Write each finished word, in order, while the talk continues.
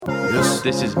Lewis.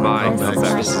 This is my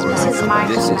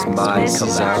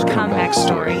comeback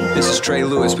story. This is Trey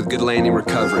Lewis with Good Landing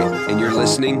Recovery, and you're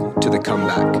listening to The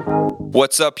Comeback.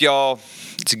 What's up, y'all?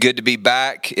 It's good to be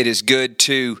back. It is good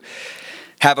to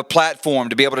have a platform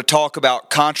to be able to talk about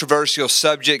controversial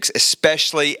subjects,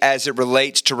 especially as it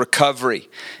relates to recovery.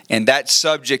 And that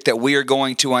subject that we are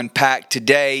going to unpack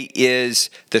today is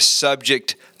the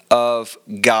subject of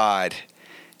God,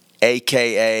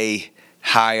 aka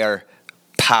higher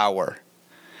power.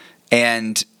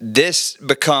 And this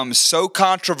becomes so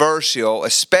controversial,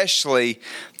 especially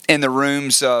in the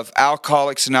rooms of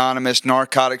Alcoholics Anonymous,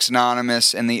 Narcotics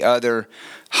Anonymous, and the other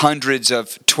hundreds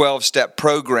of 12-step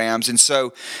programs. And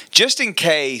so just in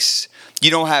case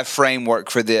you don't have framework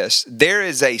for this, there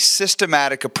is a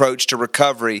systematic approach to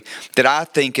recovery that I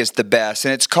think is the best,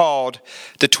 and it's called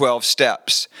the 12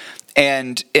 steps.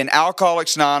 And in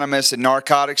Alcoholics Anonymous and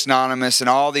Narcotics Anonymous and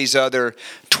all these other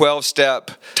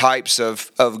 12-step types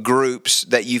of groups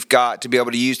that you've got to be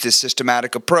able to use this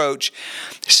systematic approach,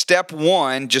 step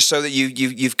one, just so that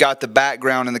you've got the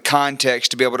background and the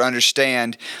context to be able to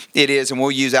understand, it is, and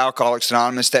we'll use Alcoholics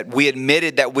Anonymous, that we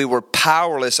admitted that we were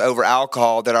powerless over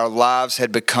alcohol, that our lives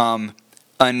had become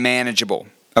unmanageable.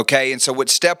 Okay, and so what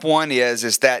step one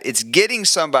is that it's getting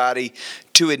somebody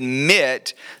to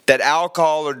admit that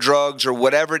alcohol or drugs or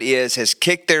whatever it is has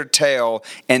kicked their tail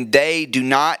and they do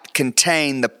not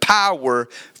contain the power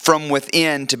from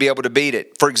within to be able to beat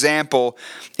it. For example,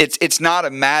 it's not a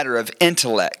matter of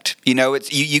intellect. You know,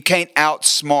 you can't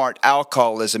outsmart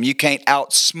alcoholism. You can't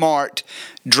outsmart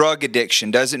drug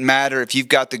addiction. Doesn't matter if you've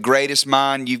got the greatest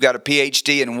mind, you've got a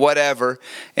PhD in whatever,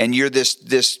 and you're this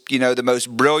the most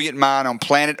brilliant mind on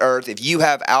planet Earth. If you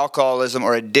have alcoholism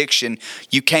or addiction,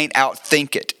 you can't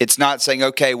outthink it. It's not saying,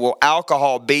 okay, well,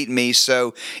 alcohol beat me,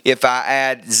 so if I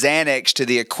add Xanax to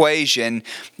the equation,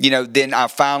 then I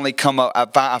finally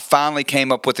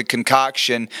came up with a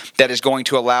concoction that is going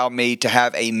to allow me to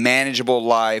have a manageable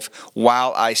life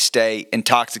while I stay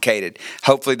intoxicated.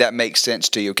 Hopefully that makes sense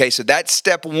to you. Okay, so that's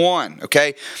step one.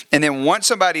 Okay, and then once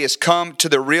somebody has come to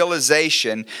the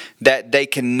realization that they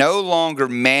can no longer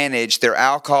manage their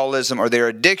alcoholism or their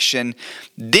addiction,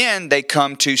 then they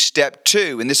come to step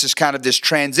two, and this is kind of this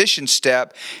transition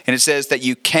step, and it says that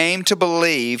you came to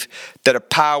believe that a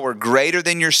power greater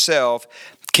than yourself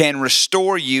can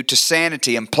restore you to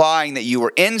sanity, implying that you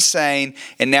were insane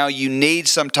and now you need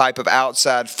some type of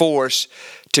outside force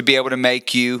to be able to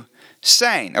make you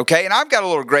sane. Okay, and I've got a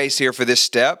little grace here for this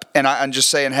step, and I'm just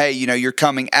saying, hey, you're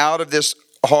coming out of this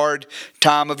hard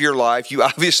time of your life. You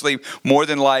obviously more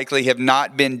than likely have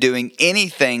not been doing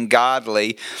anything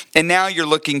godly, and now you're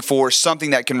looking for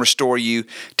something that can restore you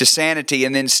to sanity.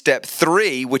 And then step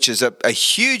three, which is a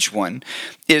huge one,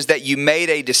 is that you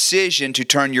made a decision to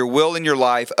turn your will and your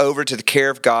life over to the care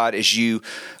of God as you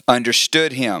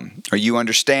understood Him, or you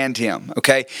understand Him.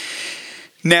 Okay,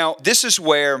 now this is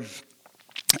where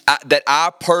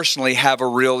I personally have a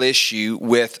real issue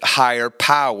with higher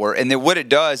power. And then what it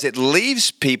does, it leaves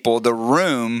people the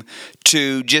room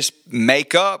to just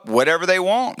make up whatever they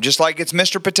want, just like it's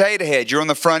Mr. Potato Head. You're on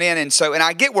the front end. And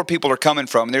I get where people are coming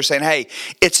from. They're saying, hey,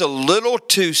 it's a little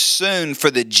too soon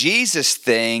for the Jesus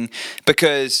thing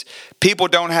because people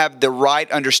don't have the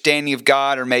right understanding of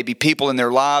God, or maybe people in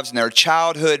their lives in their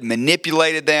childhood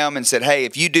manipulated them and said, hey,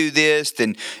 if you do this,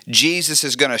 then Jesus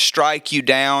is going to strike you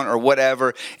down or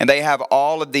whatever. And they have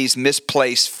all of these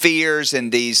misplaced fears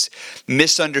and these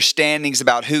misunderstandings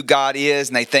about who God is.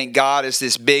 And they think God is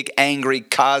this big, angry,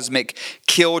 cosmic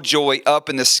killjoy up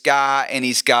in the sky. And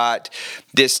He's got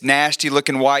this nasty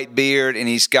looking white beard, and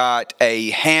He's got a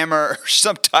hammer or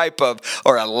some type of,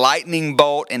 or a lightning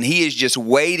bolt. And He is just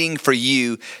waiting for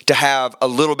you to have a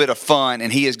little bit of fun,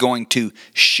 and He is going to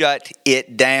shut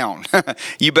it down.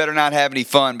 You better not have any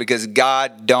fun because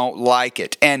God don't like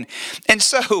it. And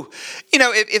so,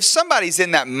 if somebody's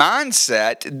in that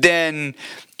mindset, then,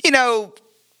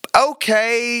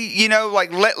 okay,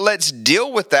 let's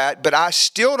deal with that, but I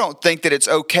still don't think that it's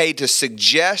okay to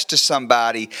suggest to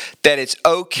somebody that it's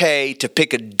okay to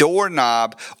pick a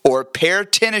doorknob or a pair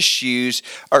of tennis shoes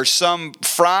or some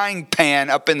frying pan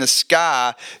up in the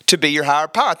sky to be your higher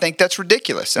power. I think that's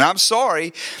ridiculous, and I'm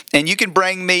sorry, and you can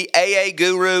bring me AA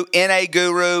guru, NA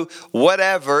guru,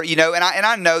 whatever, and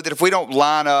I know that if we don't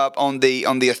line up on the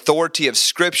authority of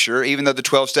Scripture, even though the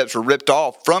 12 steps were ripped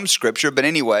off from Scripture, but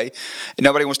anyway,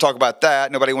 nobody wants to talk about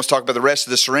that. Nobody wants to talk about the rest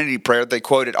of the Serenity Prayer. They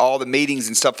quote at all the meetings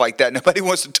and stuff like that. Nobody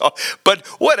wants to talk. But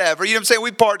whatever. You know what I'm saying?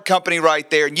 We part company right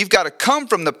there. And you've got to come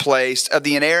from the place of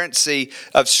the inerrancy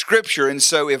of Scripture. And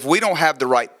so if we don't have the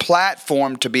right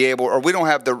platform to be able, or we don't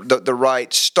have the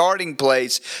right starting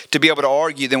place to be able to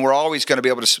argue, then we're always going to be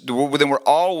able to, then we're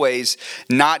always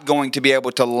not going to be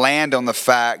able to land on the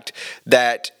fact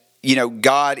that, you know,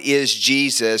 God is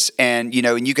Jesus, and, you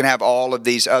know, and you can have all of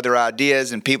these other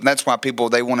ideas, and people, that's why people,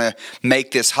 they want to make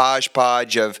this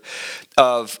hodgepodge of,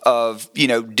 you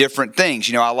know, different things.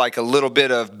 You know, I like a little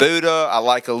bit of Buddha. I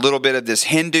like a little bit of this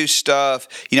Hindu stuff.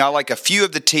 You know, I like a few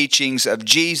of the teachings of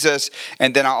Jesus,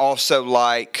 and then I also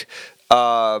like,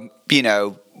 you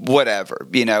know, whatever,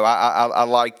 you know, I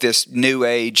like this new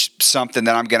age something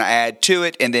that I'm going to add to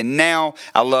it. And then now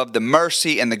I love the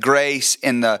mercy and the grace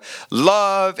and the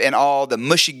love and all the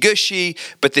mushy gushy,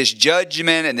 but this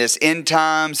judgment and this end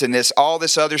times and this, all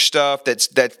this other stuff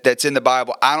that's in the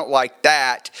Bible, I don't like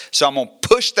that. So I'm going to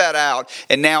push that out.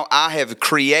 And now I have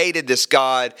created this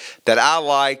God that I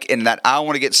like and that I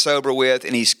want to get sober with.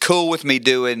 And he's cool with me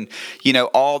doing, you know,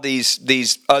 all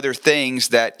these other things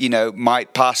that, you know,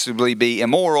 might possibly be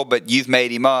immoral, but you've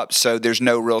made him up, so there's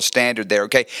no real standard there,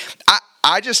 okay?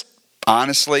 I just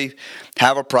honestly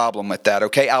have a problem with that,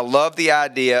 okay? I love the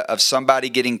idea of somebody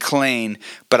getting clean,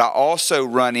 but I also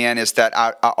run in is that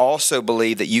I also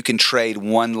believe that you can trade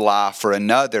one lie for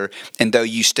another, and though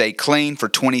you stay clean for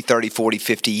 20, 30, 40,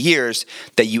 50 years,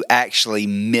 that you actually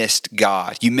missed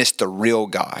God. You missed the real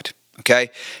God,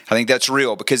 okay? I think that's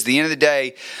real, because at the end of the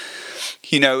day,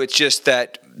 you know, it's just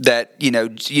that you know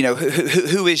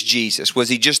who is Jesus? Was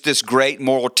he just this great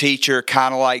moral teacher,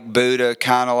 kind of like Buddha,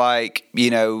 kind of like,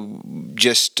 you know,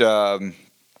 just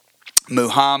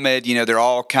Muhammad? You know, they're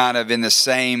all kind of in the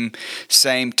same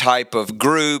type of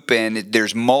group, and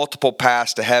there's multiple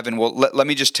paths to heaven. Well, let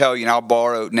me just tell you, and I'll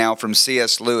borrow now from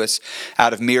C.S. Lewis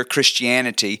out of Mere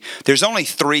Christianity. There's only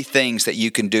three things that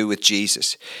you can do with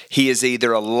Jesus. He is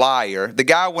either a liar. The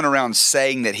guy went around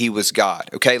saying that he was God.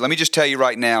 Okay, let me just tell you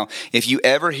right now, if you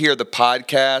ever hear the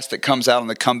podcast that comes out on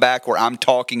the Comeback where I'm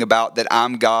talking about that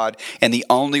I'm God and the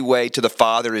only way to the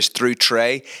Father is through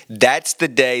Trey, that's the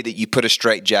day that you put a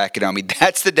straitjacket on me.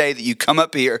 That's the day that you come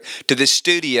up here to this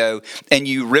studio and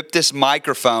you rip this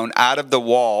microphone out of the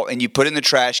wall and you put it in the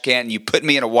trash can and you put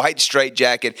me in a white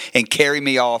straitjacket and carry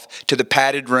me off to the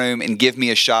padded room and give me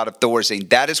a shot of Thorazine.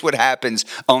 That is what happens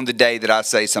on the day that I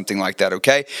say something like that,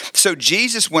 okay? So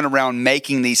Jesus went around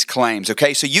making these claims,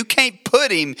 okay? So you can't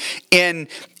put him in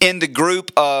the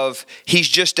group of he's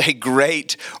just a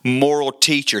great moral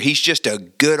teacher. He's just a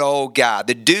good old guy.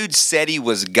 The dude said he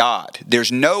was God.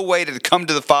 There's no way to come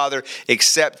to the Father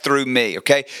except through me,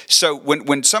 okay? So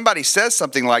when somebody says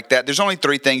something like that, there's only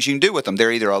three things you can do with them.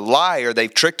 They're either a liar,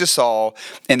 they've tricked us all,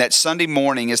 and that Sunday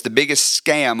morning is the biggest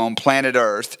scam on planet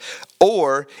Earth,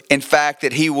 or, in fact,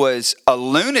 that he was a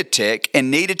lunatic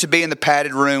and needed to be in the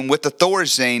padded room with the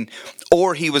Thorazine,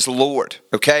 or he was Lord,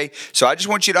 okay? So I just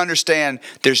want you to understand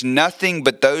there's nothing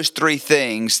but those three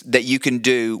things that you can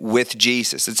do with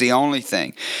Jesus. It's the only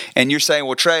thing. And you're saying,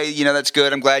 well, Trey, you know, that's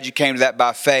good. I'm glad you came to that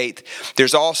by faith.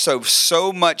 There's also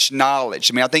so much knowledge.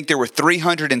 I mean, I think there were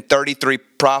 333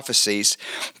 prophecies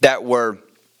that were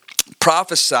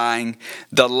prophesying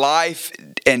the life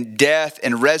and death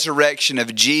and resurrection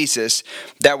of Jesus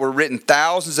that were written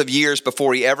thousands of years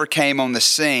before he ever came on the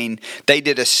scene. They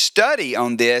did a study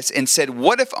on this and said,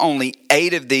 what if only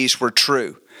 8 of these were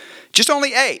true? Just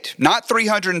only 8, not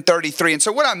 333. And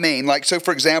so what I mean, like, so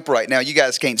for example, right now, you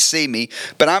guys can't see me,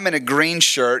 but I'm in a green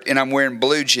shirt and I'm wearing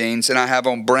blue jeans and I have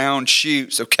on brown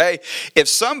shoes, okay? If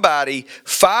somebody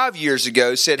 5 years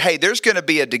ago said, hey, there's going to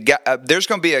be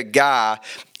a guy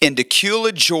in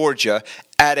Decula, Georgia,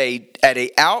 at a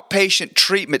outpatient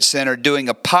treatment center doing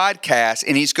a podcast,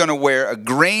 and he's going to wear a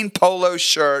green polo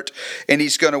shirt, and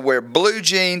he's going to wear blue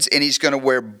jeans, and he's going to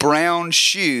wear brown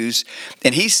shoes.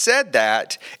 And he said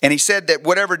that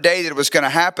whatever day that it was going to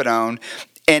happen on,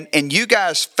 and you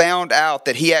guys found out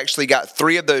that he actually got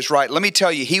 3 of those right. Let me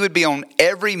tell you, he would be on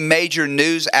every major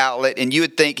news outlet, and you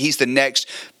would think he's the next,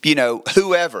 you know,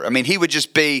 whoever. I mean, he would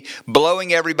just be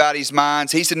blowing everybody's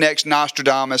minds. He's the next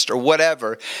Nostradamus or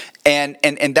whatever. And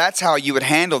that's how you would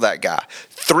handle that guy.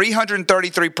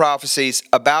 333 prophecies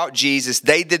about Jesus.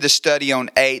 They did the study on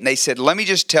 8, and they said, let me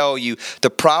just tell you, the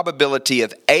probability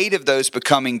of 8 of those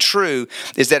becoming true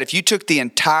is that if you took the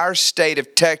entire state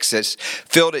of Texas,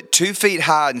 filled it 2 feet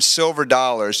high in silver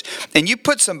dollars, and you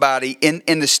put somebody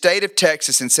in the state of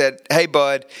Texas and said, hey,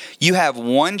 bud, you have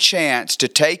one chance to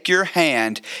take your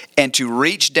hand and to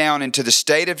reach down into the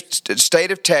state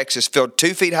of Texas, filled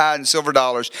 2 feet high in silver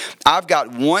dollars. I've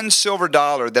got one silver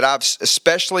dollar that I've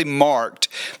especially marked,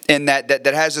 and that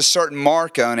has a certain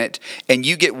mark on it, and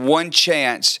you get one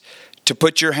chance to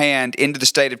put your hand into the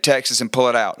state of Texas and pull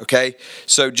it out, okay?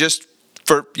 So just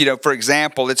for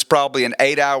example, it's probably an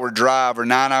 8-hour drive or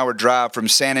 9-hour drive from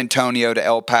San Antonio to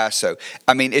El Paso.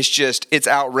 I mean, it's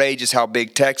outrageous how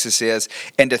big Texas is.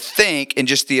 And to think, and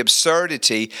just the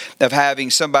absurdity of having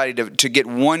somebody to get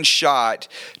one shot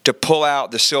to pull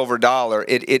out the silver dollar,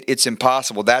 it's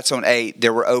impossible. That's on 8.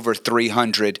 There were over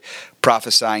 300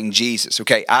 prophesying Jesus.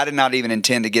 Okay, I did not even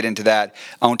intend to get into that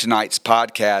on tonight's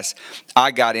podcast.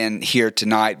 I got in here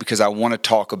tonight because I want to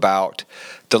talk about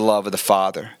the love of the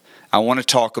Father. I want to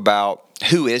talk about,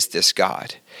 who is this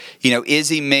God? Is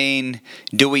he mean?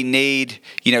 Do we need,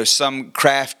 some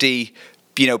crafty,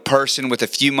 person with a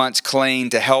few months clean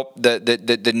to help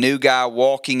the new guy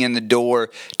walking in the door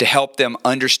to help them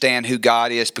understand who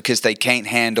God is because they can't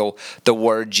handle the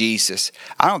word Jesus?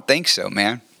 I don't think so,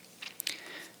 man.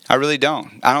 I really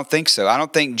don't. I don't think so. I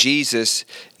don't think Jesus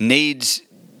needs,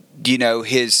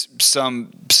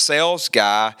 some sales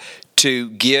guy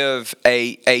to give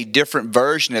a different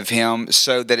version of him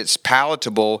so that it's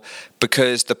palatable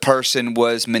because the person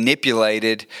was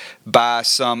manipulated by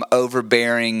some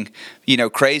overbearing,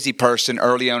 crazy person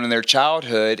early on in their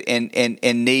childhood and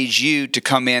needs you to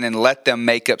come in and let them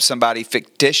make up somebody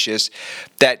fictitious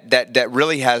that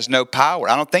really has no power.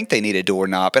 I don't think they need a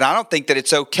doorknob. And I don't think that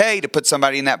it's okay to put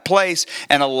somebody in that place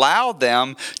and allow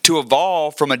them to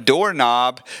evolve from a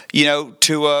doorknob,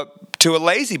 to a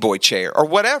lazy boy chair or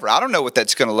whatever. I don't know what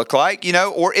that's going to look like,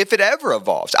 or if it ever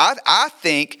evolves. I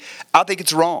think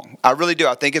it's wrong. I really do.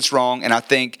 I think it's wrong, and I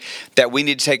think that we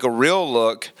need to take a real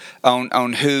look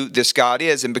on who this God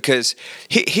is. And because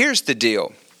here's the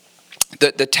deal.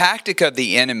 The tactic of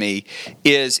the enemy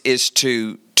is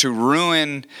to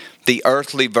ruin the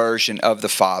earthly version of the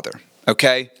Father.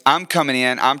 Okay, I'm coming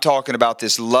in, I'm talking about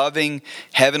this loving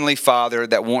heavenly Father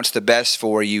that wants the best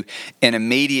for you, and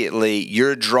immediately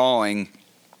you're drawing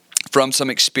from some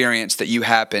experience that you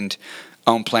happened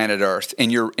on planet Earth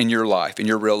in your life, in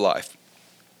your real life.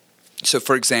 So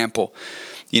for example,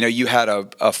 you had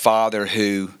a father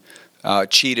who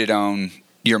cheated on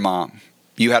your mom.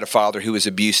 You had a father who was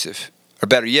abusive. Or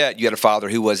better yet, you had a father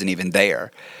who wasn't even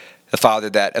there. A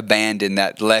father that abandoned,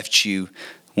 that left you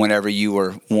whenever you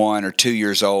were 1 or 2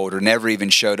 years old, or never even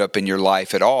showed up in your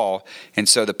life at all. And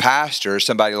so the pastor,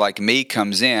 somebody like me,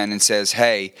 comes in and says,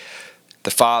 hey,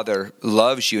 the Father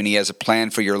loves you and he has a plan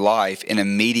for your life. And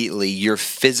immediately you're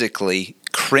physically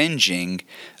cringing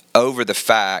over the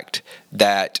fact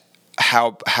that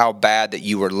how bad that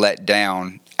you were let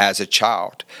down as a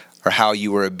child, or how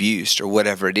you were abused, or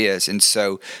whatever it is. And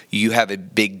so you have a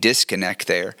big disconnect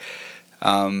there.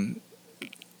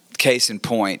 Case in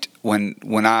point,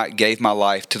 when I gave my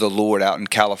life to the Lord out in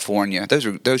California,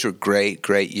 those were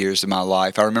great years of my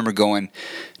life. I remember going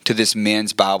to this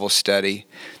men's Bible study,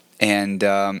 and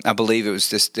I believe it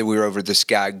was we were over this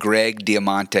guy Greg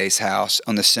Diamante's house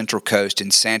on the Central Coast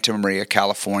in Santa Maria,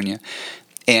 California.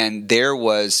 And there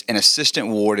was an assistant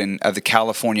warden of the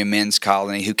California Men's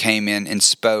Colony who came in and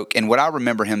spoke. And what I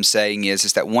remember him saying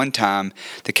is that one time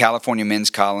the California Men's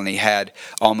Colony had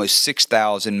almost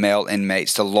 6,000 male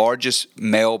inmates, the largest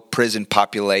male prison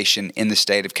population in the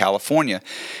state of California.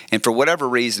 And for whatever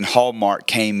reason, Hallmark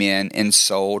came in and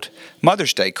sold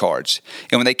Mother's Day cards.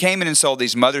 And when they came in and sold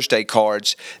these Mother's Day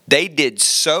cards, they did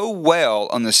so well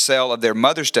on the sale of their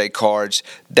Mother's Day cards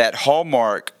that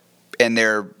Hallmark and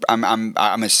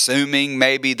I'm assuming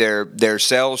maybe their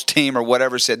sales team or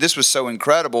whatever said, this was so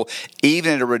incredible,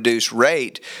 even at a reduced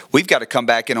rate, we've got to come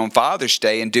back in on Father's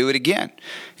Day and do it again.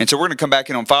 And so we're going to come back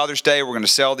in on Father's Day, we're going to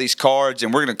sell these cards,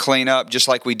 and we're going to clean up just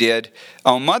like we did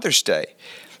on Mother's Day.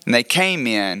 And they came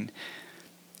in.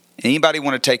 Anybody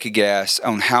want to take a guess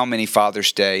on how many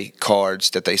Father's Day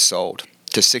cards that they sold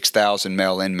to 6,000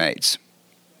 male inmates?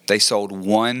 They sold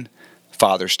one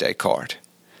Father's Day card.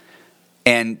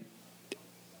 And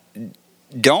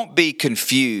don't be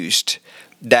confused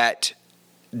that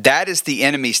is the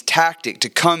enemy's tactic, to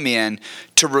come in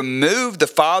to remove the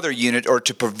father unit, or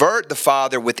to pervert the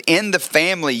father within the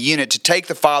family unit, to take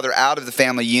the father out of the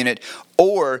family unit,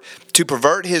 or to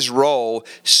pervert his role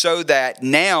so that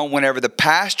now whenever the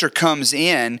pastor comes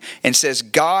in and says,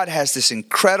 God has this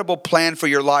incredible plan for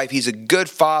your life, he's a good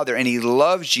father and he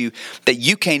loves you, that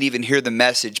you can't even hear the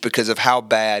message because of how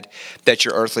bad that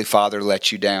your earthly father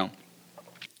let you down.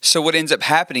 So what ends up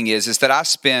happening is that I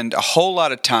spend a whole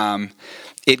lot of time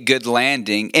at Good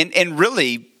Landing and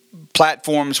really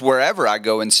platforms wherever I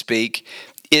go and speak,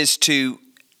 is to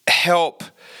help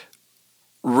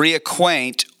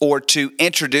reacquaint or to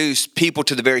introduce people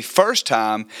to the very first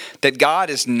time that God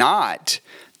is not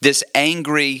this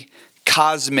angry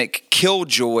cosmic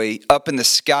killjoy up in the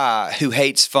sky who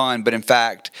hates fun, but in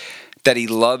fact that he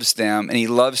loves them, and he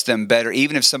loves them better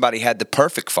even if somebody had the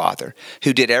perfect father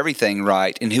who did everything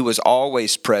right and who was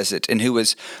always present and who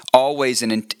was always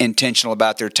intentional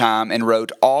about their time and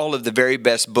wrote all of the very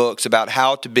best books about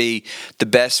how to be the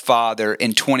best father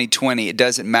in 2020. It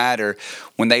doesn't matter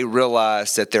when they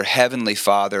realize that their heavenly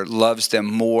Father loves them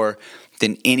more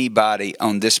than anybody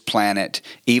on this planet,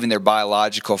 even their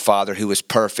biological father who was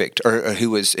perfect or who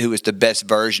was the best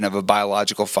version of a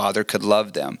biological father could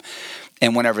love them.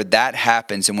 And whenever that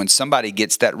happens and when somebody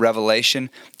gets that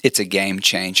revelation, it's a game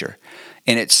changer.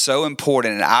 And it's so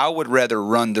important. And I would rather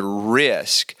run the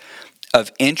risk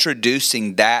of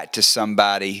introducing that to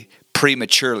somebody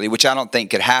prematurely, which I don't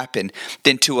think could happen,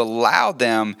 than to allow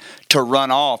them to run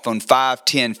off on 5,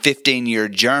 10, 15-year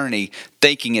journey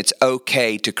thinking it's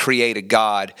okay to create a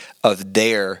God of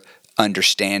their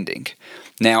understanding.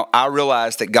 Now, I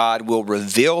realize that God will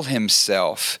reveal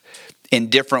himself in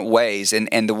different ways.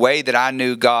 And the way that I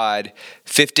knew God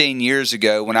 15 years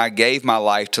ago when I gave my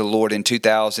life to the Lord in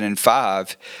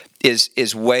 2005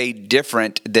 is way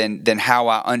different than how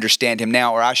I understand him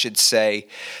now. Or I should say,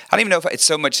 I don't even know if it's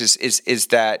so much is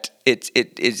that it's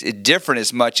different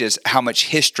as much as how much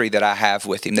history that I have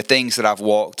with him, the things that I've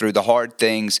walked through, the hard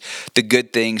things, the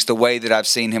good things, the way that I've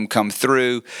seen him come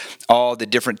through, all the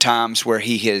different times where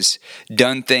he has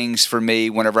done things for me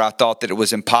whenever I thought that it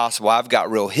was impossible. I've got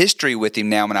real history with him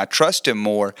now and I trust him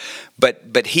more,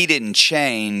 but he didn't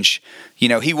change. You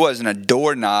know, he wasn't a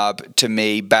doorknob to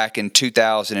me back in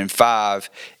 2005,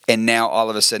 and now all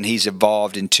of a sudden he's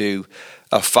evolved into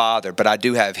a father. But I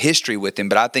do have history with him,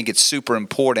 but I think it's super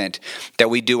important that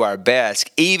we do our best,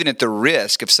 even at the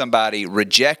risk of somebody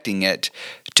rejecting it,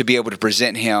 to be able to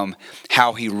present him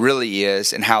how he really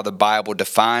is and how the Bible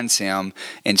defines him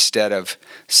instead of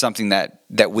something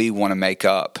that we want to make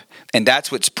up. And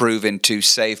that's what's proven to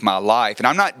save my life. And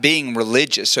I'm not being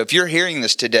religious. So if you're hearing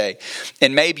this today,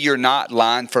 and maybe you're not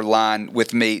line for line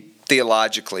with me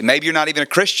theologically, maybe you're not even a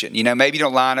Christian, maybe you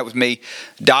don't line up with me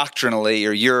doctrinally,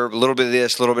 or you're a little bit of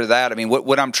this, a little bit of that. I mean,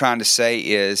 what I'm trying to say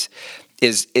is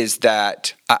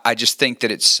that I just think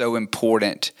that it's so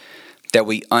important that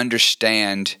we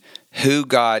understand who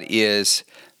God is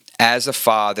as a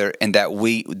father, and that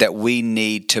we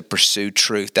need to pursue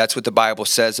truth. That's what the Bible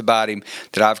says about him,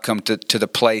 that I've come to the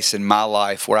place in my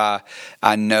life where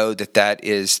I know that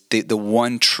is the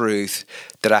one truth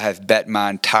that I have bet my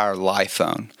entire life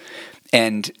on.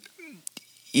 And,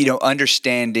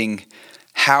 understanding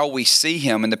how we see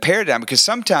him and the paradigm, because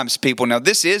sometimes people, now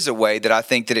this is a way that I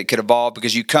think that it could evolve,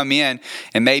 because you come in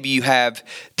and maybe you have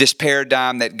this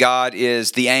paradigm that God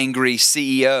is the angry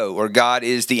CEO, or God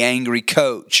is the angry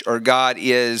coach, or God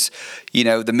is,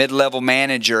 the mid-level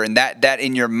manager, and that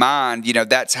in your mind,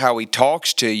 that's how he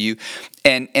talks to you.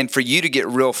 And for you to get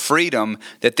real freedom,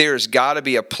 that there's got to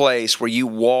be a place where you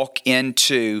walk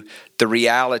into the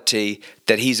reality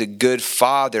that he's a good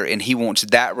father and he wants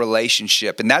that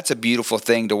relationship. And that's a beautiful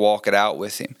thing to walk it out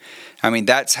with him. I mean,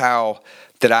 that's how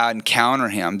that I encounter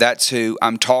him. That's who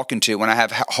I'm talking to when I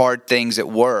have hard things at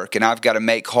work and I've got to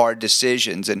make hard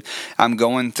decisions and I'm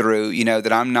going through,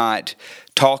 that I'm not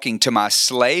talking to my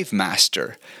slave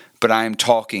master, but I am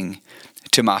talking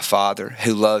to my Father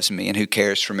who loves me and who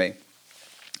cares for me.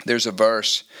 There's a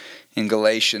verse in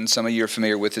Galatians, some of you are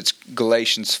familiar with it. It's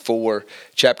Galatians 4,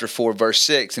 chapter 4, verse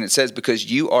 6. And it says, because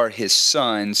you are his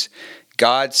sons,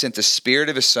 God sent the Spirit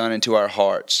of his Son into our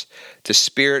hearts, the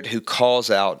Spirit who calls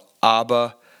out,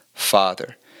 Abba,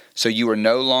 Father. So you are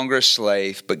no longer a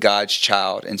slave, but God's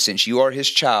child. And since you are his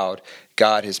child,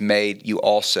 God has made you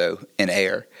also an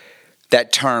heir.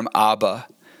 That term, Abba,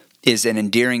 is an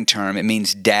endearing term. It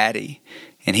means daddy.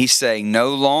 And he's saying,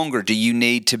 no longer do you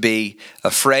need to be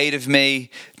afraid of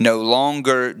me. No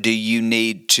longer do you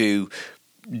need to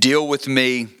deal with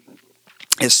me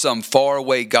as some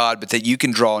faraway God, but that you can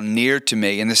draw near to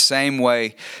me in the same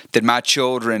way that my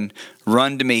children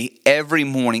run to me every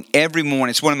morning. Every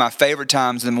morning. It's one of my favorite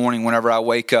times in the morning whenever I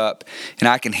wake up and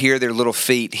I can hear their little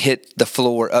feet hit the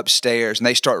floor upstairs and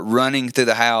they start running through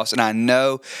the house, and I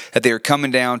know that they're coming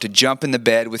down to jump in the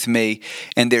bed with me,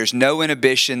 and there's no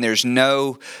inhibition. There's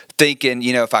no thinking,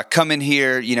 if I come in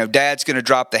here, Dad's going to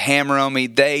drop the hammer on me.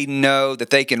 They know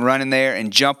that they can run in there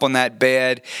and jump on that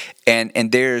bed,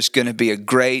 and there's going to be a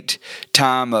great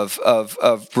time of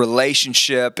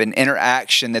relationship and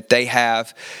interaction that they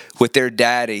have with their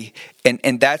daddy.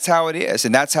 And that's how it is.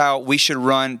 And that's how we should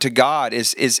run to God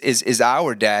is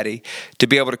our daddy, to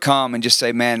be able to come and just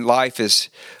say, man, life is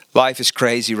Life is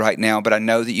crazy right now, but I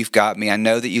know that you've got me. I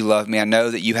know that you love me. I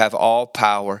know that you have all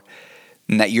power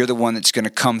and that you're the one that's going to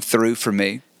come through for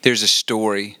me. There's a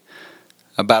story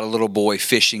about a little boy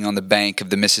fishing on the bank of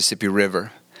the Mississippi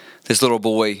River. This little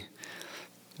boy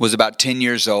was about 10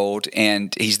 years old,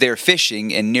 and he's there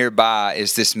fishing, and nearby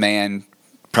is this man,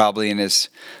 probably in his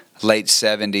late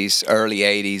 70s, early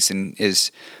 80s, and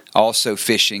is also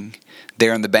fishing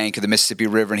there on the bank of the Mississippi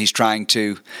River, and he's trying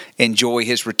to enjoy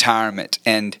his retirement.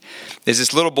 And as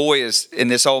this little boy and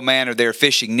this old man are there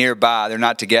fishing nearby, they're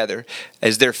not together.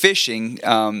 As they're fishing,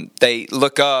 they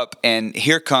look up, and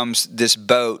here comes this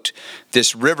boat,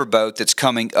 this river boat that's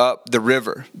coming up the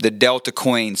river, the Delta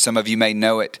Queen. Some of you may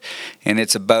know it. And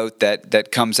it's a boat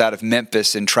that comes out of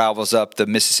Memphis and travels up the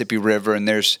Mississippi River, and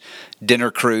there's dinner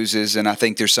cruises, and I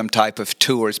think there's some type of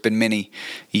tour. It's been many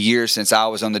years since I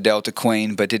was on the Delta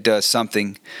Queen, but it does something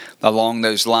along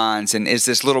those lines. And as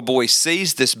this little boy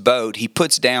sees this boat, he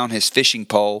puts down his fishing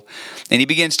pole, and he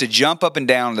begins to jump up and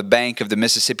down the bank of the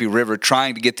Mississippi River,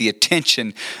 trying to get the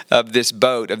attention of this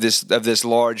boat, of this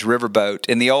large river boat.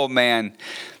 And the old man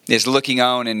is looking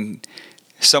on and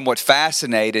somewhat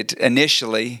fascinated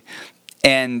initially.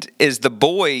 And as the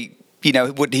boy,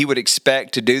 he would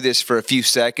expect to do this for a few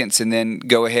seconds and then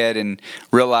go ahead and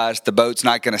realize the boat's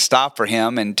not going to stop for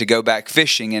him and to go back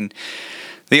fishing. And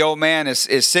the old man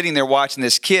is sitting there watching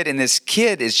this kid, and this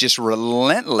kid is just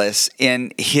relentless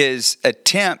in his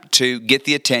attempt to get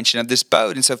the attention of this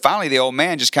boat. And so finally the old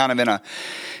man, just kind of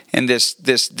in this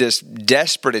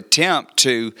desperate attempt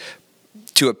to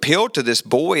appeal to this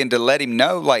boy and to let him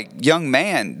know, like, young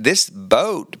man, this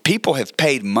boat, people have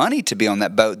paid money to be on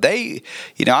that boat.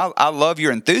 I love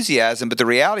your enthusiasm, but the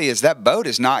reality is that boat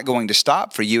is not going to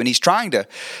stop for you. And he's trying to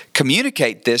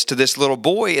communicate this to this little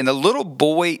boy, and the little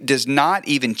boy does not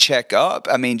even check up.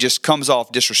 Just comes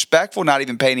off disrespectful, not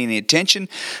even paying any attention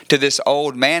to this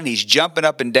old man. He's jumping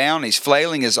up and down. He's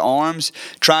flailing his arms,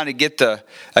 trying to get the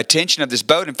attention of this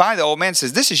boat. And finally the old man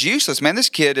says, this is useless, man. This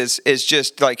kid is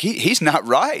just like, he's not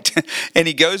right. And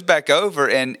he goes back over,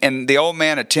 and the old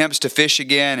man attempts to fish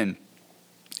again, and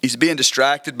he's being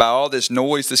distracted by all this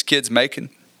noise this kid's making.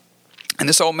 And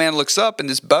this old man looks up, and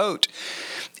this boat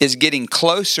is getting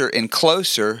closer and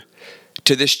closer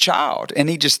to this child. And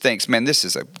he just thinks, man, this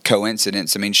is a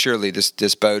coincidence. Surely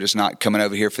this boat is not coming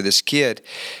over here for this kid.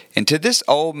 And to this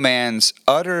old man's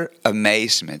utter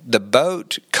amazement, the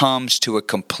boat comes to a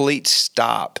complete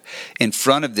stop in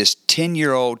front of this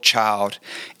 10-year-old child.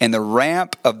 And the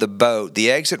ramp of the boat,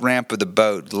 the exit ramp of the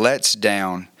boat, lets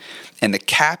down. And the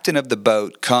captain of the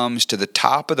boat comes to the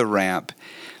top of the ramp.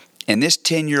 And this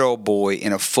 10-year-old boy,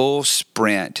 in a full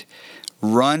sprint,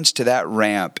 runs to that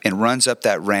ramp and runs up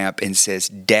that ramp and says,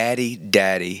 Daddy,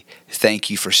 Daddy,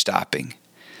 thank you for stopping.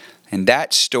 And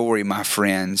that story, my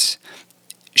friends,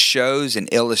 shows and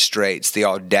illustrates the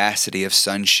audacity of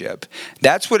sonship.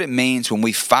 That's what it means when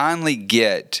we finally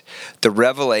get the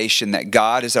revelation that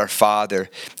God is our Father,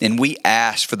 and we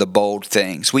ask for the bold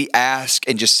things. We ask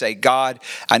and just say, God,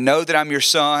 I know that I'm your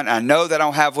son. I know that I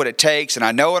don't have what it takes, and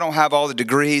I know I don't have all the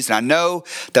degrees, and I know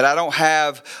that I don't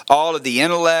have all of the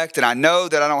intellect, and I know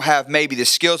that I don't have maybe the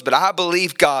skills, but I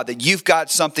believe, God, that you've got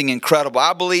something incredible.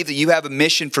 I believe that you have a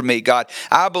mission for me, God.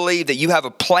 I believe that you have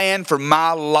a plan for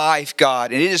my life,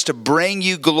 God, and it is to bring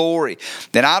you glory.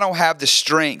 Then I don't have the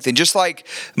strength. And just like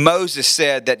Moses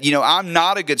said that, I'm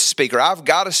not a good speaker. I've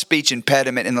got a speech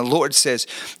impediment. And the Lord says,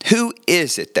 who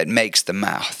is it that makes the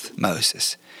mouth,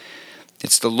 Moses?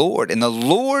 It's the Lord. And the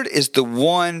Lord is the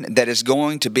one that is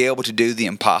going to be able to do the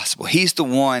impossible. He's the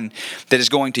one that is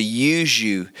going to use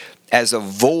you as a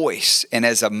voice and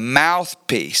as a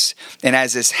mouthpiece and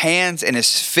as his hands and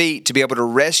his feet to be able to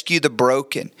rescue the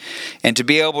broken and to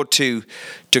be able to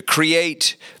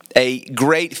create a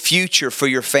great future for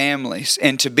your families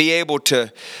and to be able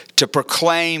to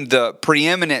proclaim the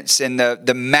preeminence and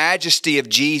the majesty of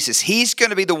Jesus. He's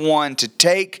going to be the one to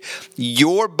take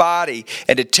your body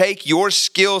and to take your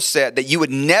skill set that you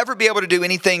would never be able to do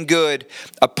anything good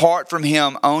apart from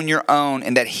him on your own,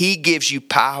 and that he gives you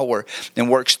power and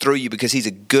works through you because he's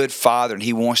a good father and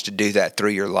he wants to do that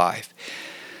through your life.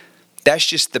 That's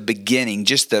just the beginning,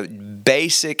 just the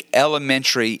basic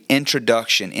elementary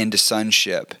introduction into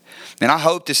sonship. And I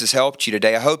hope this has helped you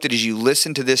today. I hope that as you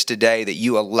listen to this today, that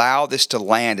you allow this to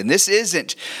land. And this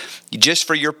isn't just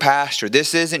for your pastor.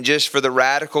 This isn't just for the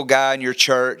radical guy in your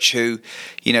church who,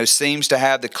 seems to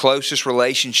have the closest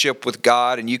relationship with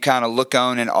God, and you kind of look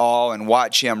on in awe and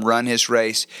watch him run his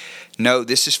race. No,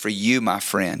 this is for you, my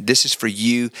friend. This is for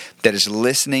you that is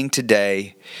listening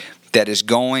today, that is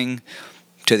going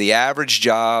to the average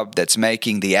job that's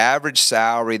making the average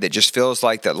salary, that just feels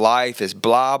like that life is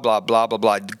blah, blah, blah, blah,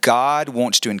 blah. God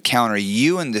wants to encounter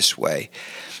you in this way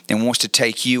and wants to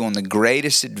take you on the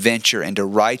greatest adventure and to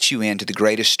write you into the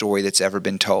greatest story that's ever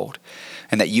been told.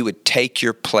 And that you would take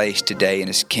your place today in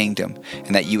His kingdom,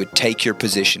 and that you would take your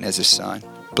position as His son.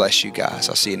 Bless you guys.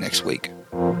 I'll see you next week.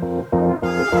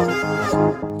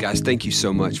 Guys, thank you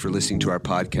so much for listening to our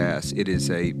podcast. It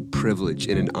is a privilege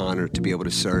and an honor to be able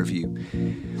to serve you.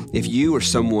 If you or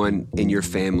someone in your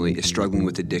family is struggling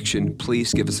with addiction,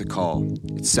 please give us a call.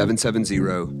 It's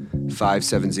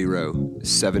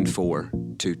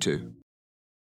 770-570-7422.